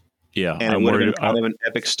bounty. Yeah. And it would have been kind of an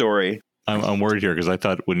epic story. I'm worried here because I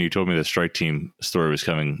thought when you told me the strike team story was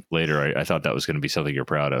coming later, I thought that was going to be something you're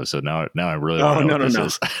proud of. So now I really want to know what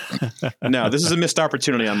this is. No, this is a missed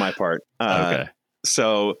opportunity on my part. Okay.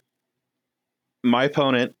 So my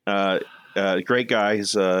opponent, great guy,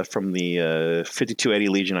 he's from the 5280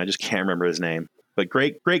 Legion. I just can't remember his name, but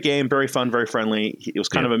great game, very fun, very friendly. It was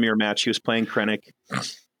kind of a mirror match. He was playing Krennic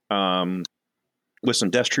with some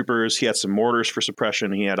Death Troopers. He had some mortars for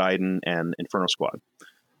suppression. He had Iden and Inferno Squad.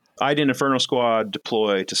 Iden and Inferno Squad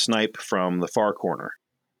deploy to snipe from the far corner.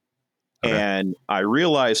 Okay. And I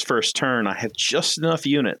realized first turn I have just enough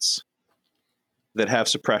units that have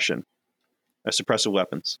suppression, suppressive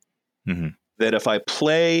weapons, that if I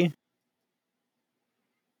play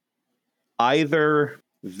either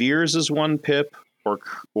Veers as 1 pip or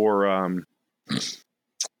Covert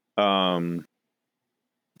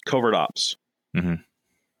Ops. You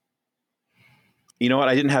know what?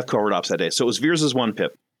 I didn't have Covert Ops that day, so it was Veers as 1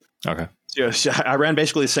 pip. Okay. So I ran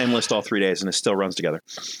basically the same list all 3 days, and it still runs together.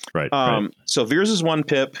 Right. So Veers is 1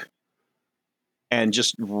 pip, and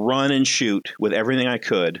just run and shoot with everything I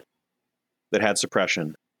could that had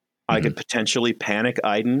suppression. I could potentially panic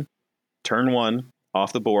Iden turn 1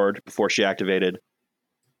 off the board before she activated,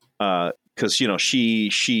 because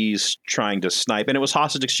she's trying to snipe, and it was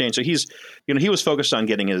hostage exchange. So he was focused on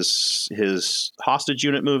getting his hostage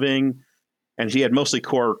unit moving, and he had mostly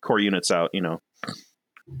core units out.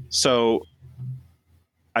 So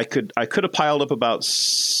I could have piled up about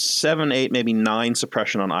 7, 8, maybe 9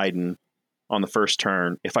 suppression on Iden on the first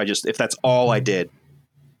turn if that's all I did.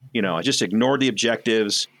 I just ignored the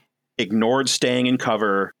objectives, ignored staying in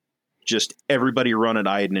cover, just everybody run at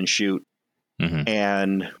Iden and shoot.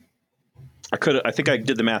 And I think I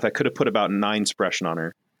did the math. I could have put about 9 suppression on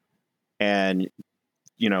her. And,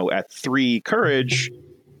 at 3 courage,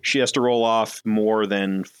 she has to roll off more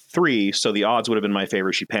than 3. So the odds would have been my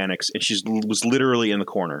favor. She panics, and she was literally in the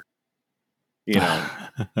corner,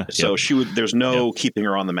 so there's no keeping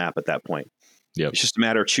her on the map at that point. It's just a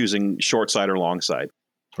matter of choosing short side or long side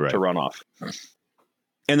to run off.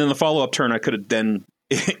 And then the follow-up turn, I could have then,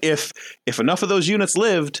 if enough of those units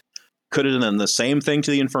lived, could have done the same thing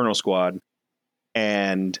to the Inferno Squad.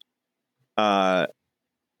 And I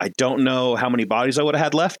don't know how many bodies I would have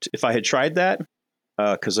had left if I had tried that,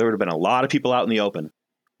 because there would have been a lot of people out in the open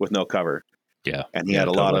with no cover. Yeah. And he had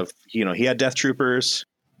a lot of, he had Death Troopers,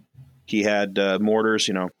 he had mortars,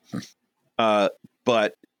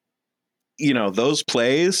 but those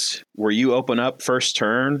plays where you open up first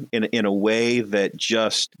turn in a way that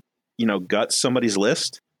just, guts somebody's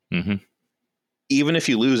list, even if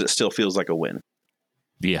you lose, it still feels like a win.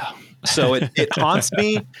 Yeah. So it haunts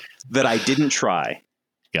me that I didn't try.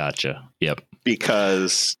 Gotcha. Yep.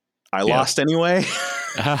 Because I lost anyway.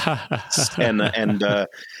 and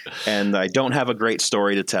I don't have a great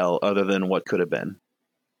story to tell other than what could have been.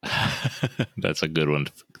 That's a good one.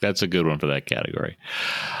 That's a good one for that category.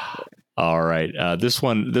 All right. This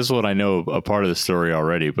one I know a part of the story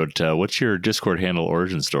already, but what's your Discord handle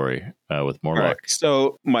origin story with Morlock? Right.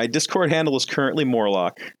 So my Discord handle is currently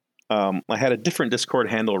Morlock. I had a different Discord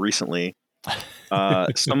handle recently.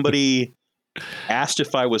 Somebody asked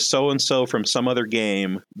if I was so-and-so from some other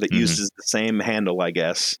game that uses the same handle, I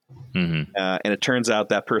guess. And it turns out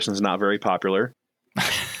that person's not very popular.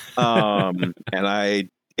 And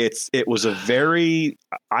it was a very,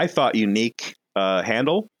 I thought, unique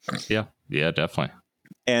handle. Yeah, definitely.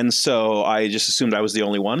 And so I just assumed I was the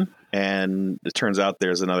only one. And it turns out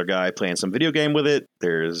there's another guy playing some video game with it.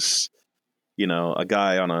 There's, a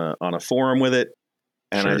guy on a forum with it.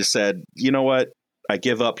 And I just said, you know what? I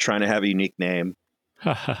give up trying to have a unique name.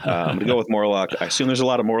 I'm going to go with Morlock. I assume there's a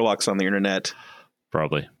lot of Morlocks on the internet.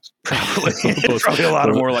 Probably. Probably a lot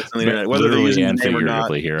of Morlocks on the internet, whether they're using the name or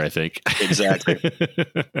not. Here, I think. Exactly.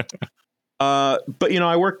 But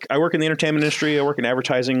I work in the entertainment industry. I work in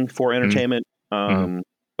advertising for entertainment.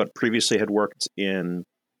 But previously had worked in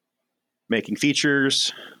making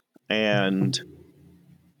features, and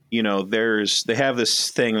they have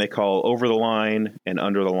this thing they call over the line and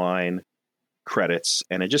under the line credits,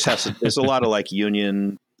 and it just has to, there's a lot of like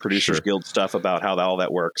union producers guild stuff about how all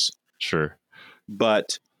that works. Sure.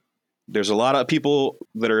 But there's a lot of people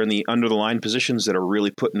that are in the under the line positions that are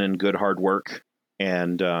really putting in good hard work,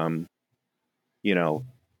 and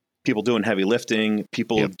people doing heavy lifting,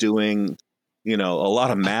 people doing a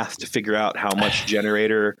lot of math to figure out how much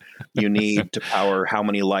generator you need to power how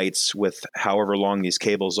many lights with however long these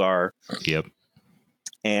cables are.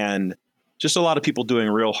 And just a lot of people doing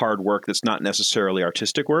real hard work that's not necessarily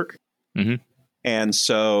artistic work. And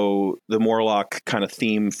so the Morlock kind of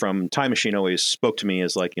theme from Time Machine always spoke to me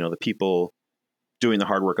as like, the people doing the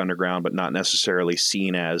hard work underground, but not necessarily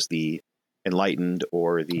seen as the enlightened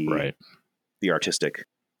or the artistic.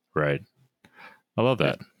 Right. I love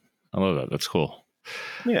that. That's cool.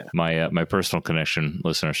 Yeah. My personal connection,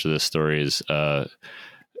 listeners, to this story is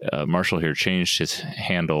Marshall here changed his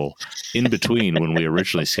handle in between when we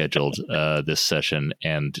originally scheduled this session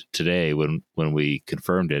and today when we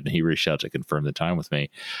confirmed it, and he reached out to confirm the time with me,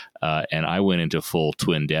 and I went into full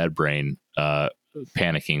twin dad brain,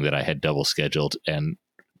 panicking that I had double scheduled and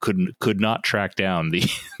could not track down the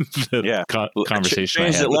conversation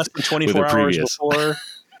I had less than 24 hours before.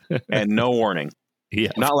 and no warning.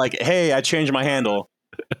 Yeah. Not like, hey, I changed my handle.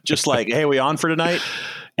 Just like, hey, we on for tonight?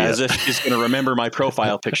 As if she's going to remember my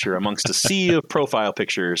profile picture amongst a sea of profile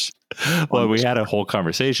pictures. Well, we had a whole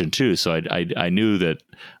conversation too, so I knew that,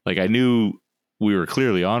 like, I knew we were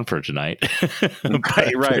clearly on for tonight.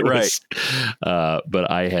 Right. But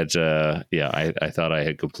I had, I thought I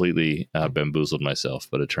had completely bamboozled myself,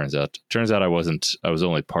 but it turns out I wasn't. I was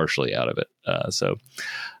only partially out of it. So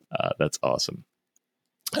that's awesome.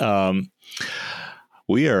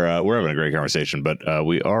 We're having a great conversation, but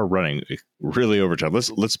we are running really over time.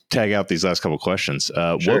 Let's tag out these last couple of questions.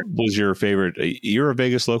 Sure. What was your favorite? You're a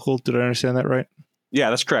Vegas local. Did I understand that right? Yeah,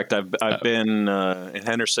 that's correct. I've been in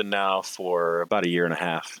Henderson now for about a year and a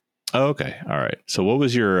half. Oh, okay. All right. So what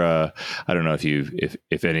was your, I don't know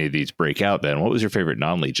if any of these break out then, what was your favorite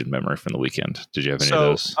non-Legion memory from the weekend? Did you have any of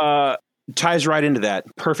those? Ties right into that.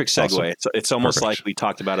 Perfect segue. Awesome. It's almost like we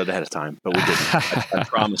talked about it ahead of time, but we didn't. I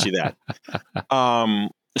promise you that.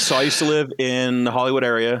 So I used to live in the Hollywood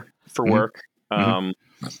area for work.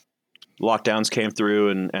 Lockdowns came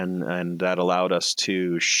through and that allowed us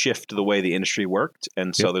to shift the way the industry worked.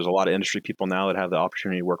 And so there's a lot of industry people now that have the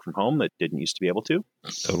opportunity to work from home that didn't used to be able to.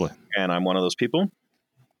 Totally. And I'm one of those people.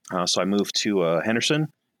 So I moved to Henderson,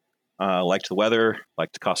 liked the weather,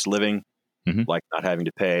 liked the cost of living, liked not having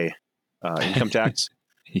to pay income tax.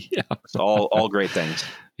 Yeah. It's all great things.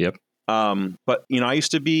 Yep. But, I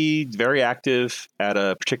used to be very active at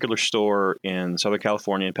a particular store in Southern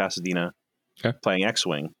California in Pasadena, playing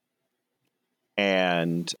X-Wing.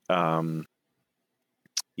 And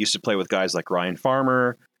used to play with guys like Ryan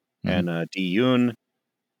Farmer and D. Yoon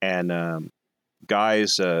and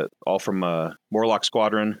guys all from Morlock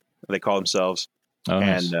Squadron, they call themselves. Oh,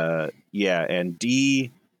 nice. And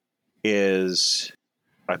D is,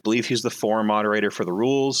 I believe he's the forum moderator for the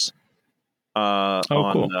rules on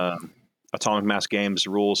Atomic Mass Games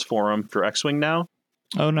rules forum for X-Wing now.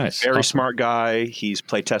 Oh, nice. Very smart guy. He's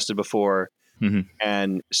play tested before.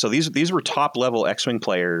 And so these were top level X-Wing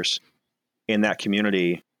players in that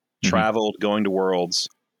community, traveled, going to Worlds,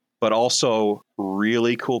 but also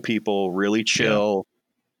really cool people, really chill,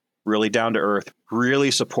 really down to earth,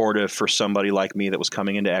 really supportive for somebody like me that was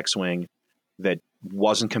coming into X-Wing that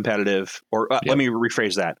wasn't competitive. Or let me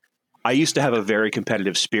rephrase that. I used to have a very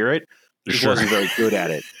competitive spirit. Just wasn't very good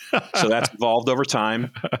at it. So that's evolved over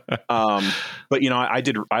time. But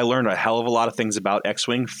I learned a hell of a lot of things about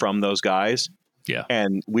X-Wing from those guys. Yeah.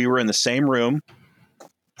 And we were in the same room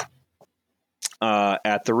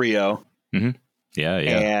at the Rio. Yeah.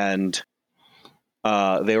 And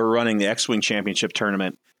they were running the X-Wing Championship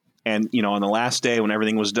tournament. And, on the last day when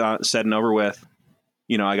everything was done, said and over with,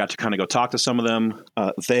 I got to kind of go talk to some of them.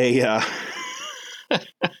 They have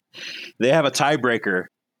a tiebreaker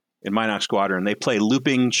in Minox Squadron. They play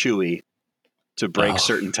Looping Chewie to break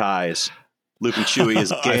certain ties. Looping Chewie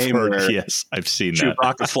is a game where I've seen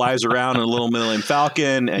Chewbacca that. flies around in a little Millennium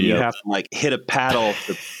Falcon, and you have to hit a paddle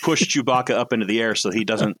to push Chewbacca up into the air so he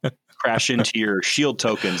doesn't crash into your shield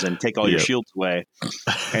tokens and take all your shields away.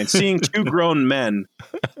 And seeing two grown men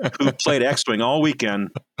who played X-Wing all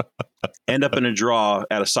weekend end up in a draw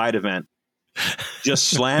at a side event, just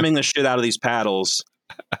slamming the shit out of these paddles.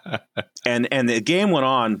 And the game went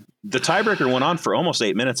on. The tiebreaker went on for almost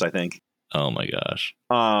 8 minutes, I think. Oh my gosh.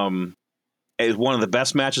 It was one of the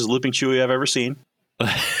best matches Looping Chewie I've ever seen.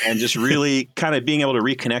 And just really kind of being able to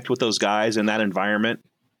reconnect with those guys in that environment.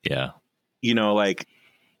 Yeah.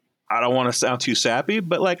 I don't want to sound too sappy,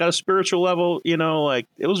 but at a spiritual level, it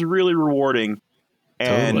was really rewarding.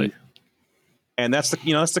 And, totally. And that's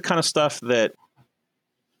the kind of stuff that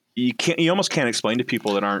you almost can't explain to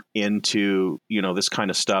people that aren't into, this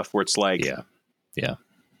kind of stuff where it's like, yeah.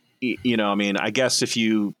 I guess if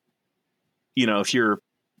you're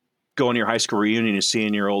going to your high school reunion and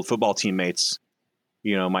seeing your old football teammates,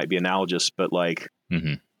 might be analogous, but that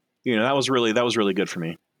was really good for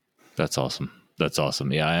me. That's awesome.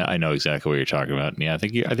 Yeah. I know exactly what you're talking about. And yeah, I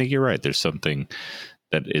think you're right. There's something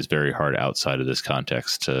that is very hard outside of this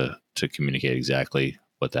context to communicate exactly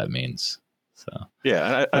what that means. So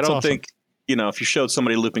yeah, I don't think, if you showed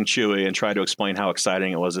somebody Looping Chewie and tried to explain how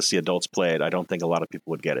exciting it was to see adults play it, I don't think a lot of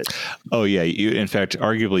people would get it. Oh yeah. In fact,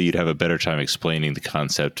 arguably you'd have a better time explaining the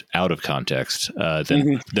concept out of context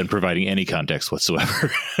than providing any context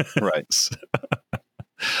whatsoever. Right.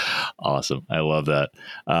 Awesome. I love that.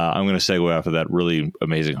 I'm going to segue off of that really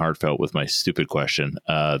amazing heartfelt with my stupid question.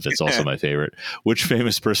 That's also my favorite. Which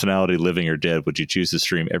famous personality, living or dead, would you choose to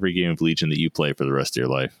stream every game of Legion that you play for the rest of your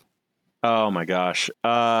life? Oh my gosh.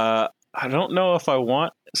 I don't know if I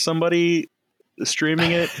want somebody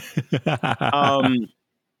streaming it. I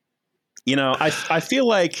feel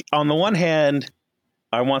like on the one hand,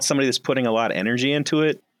 I want somebody that's putting a lot of energy into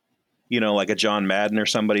it, like a John Madden or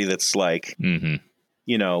somebody that's like,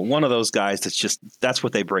 one of those guys that's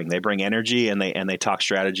what they bring. They bring energy and they talk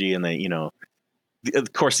strategy and they,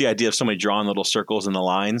 of course, the idea of somebody drawing little circles in the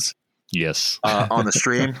lines. Yes. On the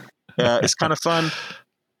stream is kind of fun.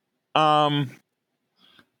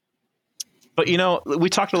 But, we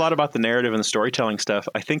talked a lot about the narrative and the storytelling stuff.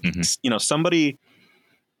 I think, somebody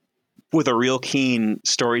with a real keen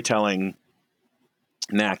storytelling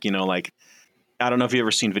knack, like, I don't know if you've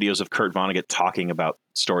ever seen videos of Kurt Vonnegut talking about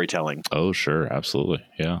storytelling. Oh, sure. Absolutely.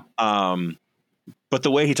 Yeah. But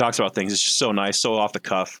the way he talks about things is just so nice, so off the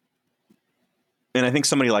cuff. And I think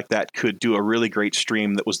somebody like that could do a really great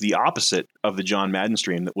stream that was the opposite of the John Madden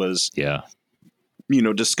stream that was,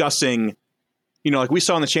 discussing, like we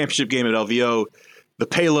saw in the championship game at LVO, the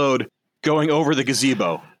payload going over the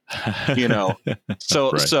gazebo,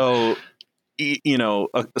 so, Right. so,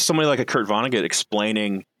 somebody like a Kurt Vonnegut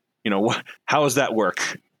explaining, how does that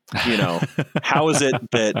work? How is it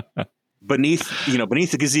that beneath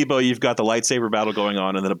the gazebo, you've got the lightsaber battle going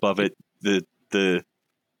on, and then above it, the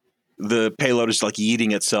payload is like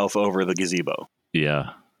yeeting itself over the gazebo.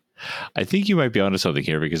 Yeah. I think you might be onto something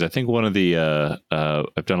here, because I think one of the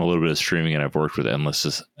I've done a little bit of streaming and I've worked with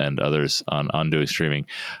Endless and others on doing streaming.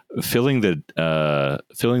 Filling the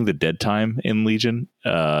dead time in Legion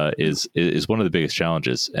is one of the biggest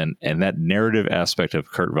challenges, and that narrative aspect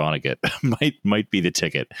of Kurt Vonnegut might be the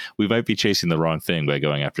ticket. We might be chasing the wrong thing by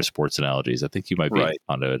going after sports analogies. I think you might be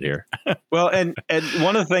onto it here. Well, and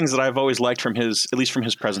one of the things that I've always liked from at least from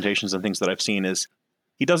his presentations and things that I've seen, is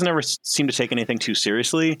he doesn't ever seem to take anything too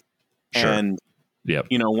seriously. Sure. And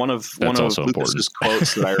one of Lucas's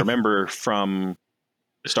quotes that I remember from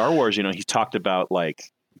Star Wars, he talked about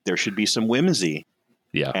like there should be some whimsy.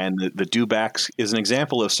 Yeah. And the dewbacks is an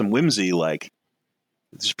example of some whimsy. Like,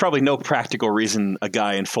 there's probably no practical reason a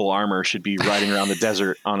guy in full armor should be riding around the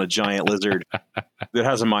desert on a giant lizard that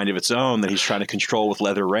has a mind of its own that he's trying to control with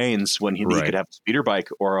leather reins when he could have a speeder bike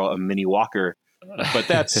or a mini walker. But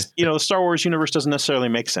that's, the Star Wars universe doesn't necessarily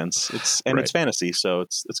make sense. It's fantasy, so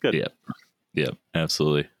it's good. Yeah,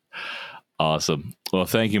 absolutely. Awesome. Well,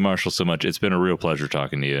 thank you, Marshall, so much. It's been a real pleasure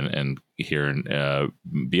talking to you and hearing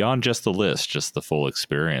beyond just the list, just the full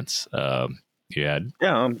experience you had.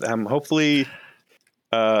 Yeah, hopefully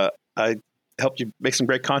I helped you make some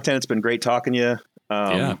great content. It's been great talking to you.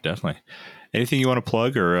 Yeah, definitely. Anything you want to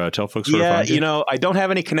plug or tell folks where to find you? I don't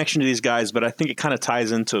have any connection to these guys, but I think it kind of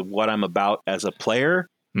ties into what I'm about as a player.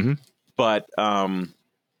 Mm-hmm. But I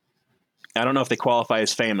don't know if they qualify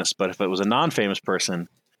as famous, but if it was a non-famous person,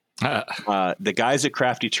 the guys at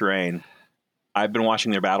Crafty Terrain, I've been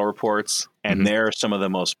watching their battle reports, and they're some of the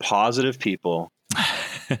most positive people.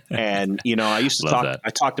 And, I used to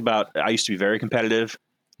I used to be very competitive.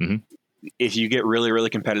 Mm-hmm. If you get really,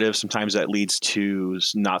 really competitive, sometimes that leads to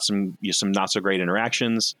some not so great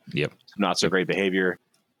interactions, not so great behavior.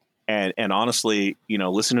 And honestly,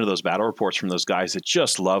 listening to those battle reports from those guys that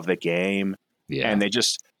just love the game, and they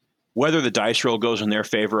just, whether the dice roll goes in their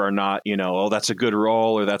favor or not, that's a good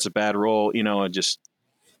roll or that's a bad roll,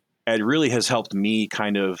 it really has helped me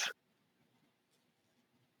kind of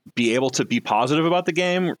be able to be positive about the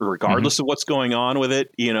game, regardless of what's going on with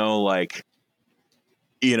it,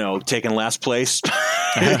 taking last place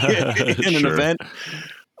in an event.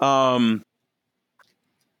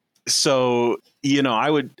 So, I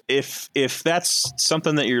would, if that's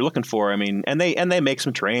something that you're looking for, I mean, and they make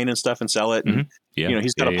some terrain and stuff and sell it. And,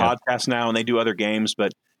 he's got a podcast now and they do other games,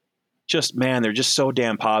 but just, man, they're just so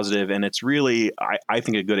damn positive. And it's really, I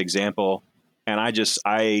think, a good example. And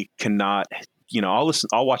I cannot,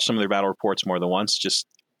 I'll watch some of their battle reports more than once. Just,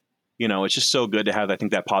 it's just so good to have, I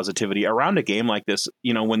think, that positivity around a game like this,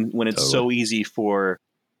 when it's so easy for,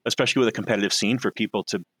 especially with a competitive scene, for people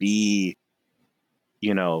to be,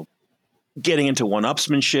 getting into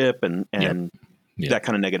one-upsmanship and that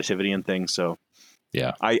kind of negativity and things. So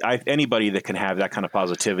anybody that can have that kind of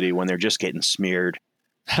positivity when they're just getting smeared,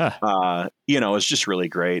 it's just really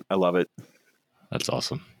great. I love it. That's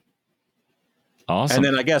awesome. Awesome. And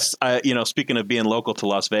then I guess, speaking of being local to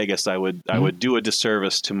Las Vegas, I would do a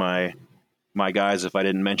disservice to my guys if I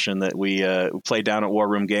didn't mention that we played down at War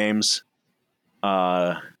Room Games,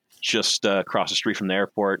 just across the street from the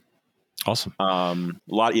airport. Awesome. A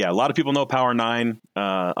lot of people know Power 9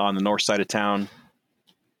 on the north side of town,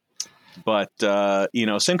 but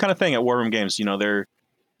same kind of thing at War Room Games.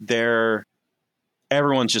 They're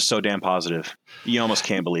everyone's just so damn positive. You almost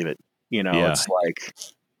can't believe it. It's like.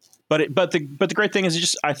 But the great thing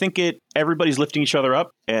is, I think everybody's lifting each other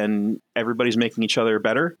up and everybody's making each other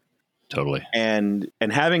better. Totally. And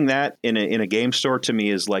having that in a game store to me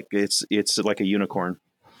is like it's like a unicorn.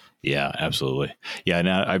 Yeah, absolutely. Yeah,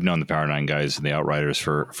 now I've known the Power 9 guys and the Outriders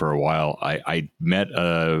for a while. I met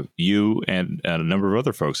you and a number of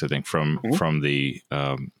other folks, I think, from the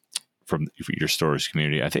from your store's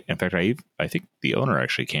community. I think, in fact, I think the owner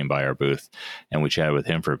actually came by our booth and we chatted with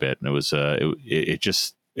him for a bit. And it was it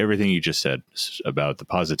just everything you just said about the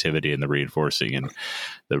positivity and the reinforcing and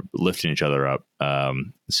the lifting each other up,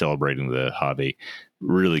 celebrating the hobby,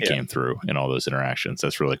 really came through in all those interactions.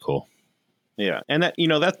 That's really cool. Yeah, and that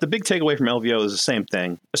that's the big takeaway from LVO is the same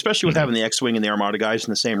thing, especially with having the X-Wing and the Armada guys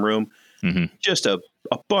in the same room. Just a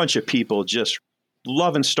bunch of people just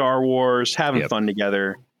loving Star Wars, having fun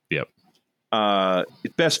together. Yep.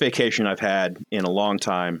 Best vacation I've had in a long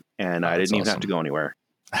time, and I didn't even have to go anywhere.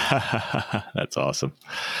 That's awesome.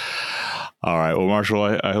 All right. Well,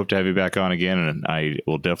 Marshall, I hope to have you back on again, and I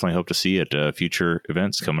will definitely hope to see you at future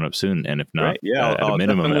events coming up soon. And if not, at a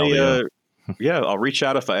minimum, LVO. I'll reach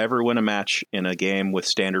out if I ever win a match in a game with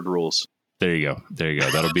standard rules. There you go.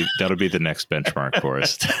 That'll be the next benchmark for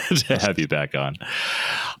us to have you back on.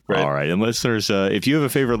 Right. All right. And listeners, if you have a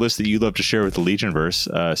favorite list that you'd love to share with the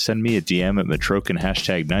Legionverse, send me a DM at Matrokin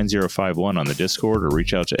 #9051 on the Discord, or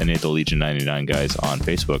reach out to any of the Legion 99 guys on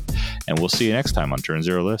Facebook. And we'll see you next time on Turn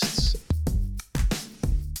Zero Lists.